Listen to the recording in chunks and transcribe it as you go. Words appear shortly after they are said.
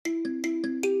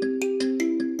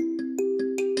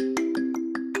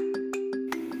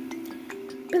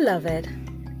Beloved,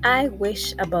 I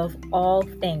wish above all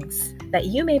things that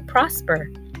you may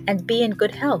prosper and be in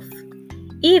good health,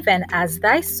 even as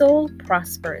thy soul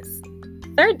prospers.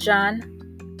 3 John,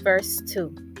 verse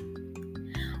 2.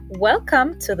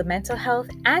 Welcome to the Mental Health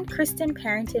and Christian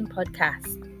Parenting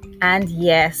Podcast. And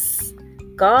yes,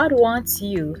 God wants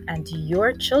you and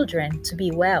your children to be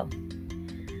well.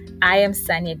 I am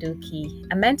Sanya Duki,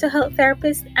 a mental health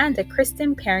therapist and a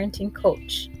Christian parenting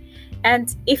coach.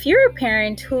 And if you're a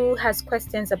parent who has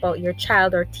questions about your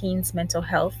child or teen's mental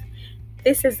health,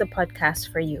 this is the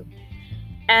podcast for you.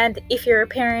 And if you're a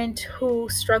parent who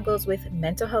struggles with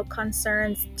mental health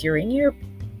concerns during your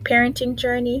parenting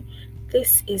journey,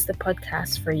 this is the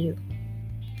podcast for you.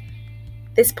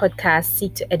 This podcast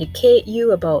seeks to educate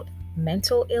you about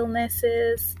mental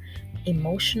illnesses,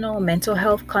 emotional mental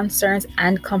health concerns,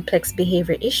 and complex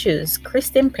behavior issues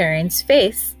Christian parents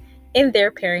face in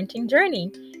their parenting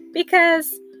journey,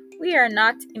 because we are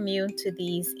not immune to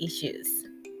these issues.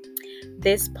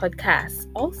 This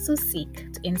podcast also seeks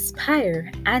to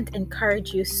inspire and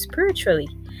encourage you spiritually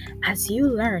as you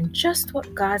learn just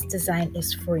what God's design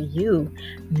is for you,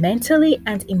 mentally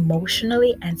and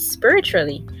emotionally and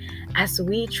spiritually, as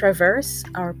we traverse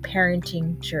our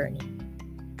parenting journey.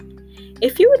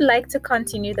 If you would like to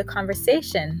continue the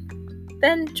conversation,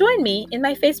 then join me in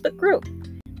my Facebook group.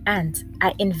 And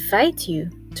I invite you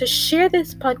to share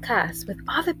this podcast with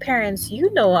other parents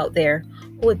you know out there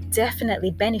who would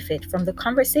definitely benefit from the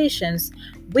conversations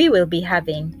we will be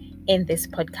having in this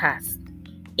podcast.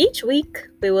 Each week,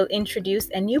 we will introduce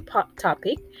a new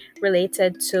topic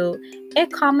related to a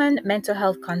common mental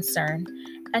health concern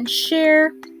and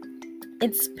share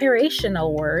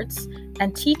inspirational words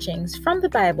and teachings from the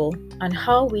Bible on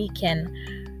how we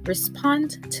can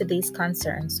respond to these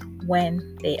concerns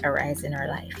when they arise in our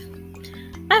life.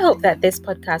 I hope that this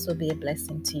podcast will be a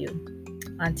blessing to you.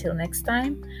 Until next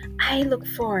time, I look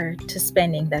forward to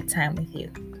spending that time with you.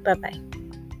 Bye-bye.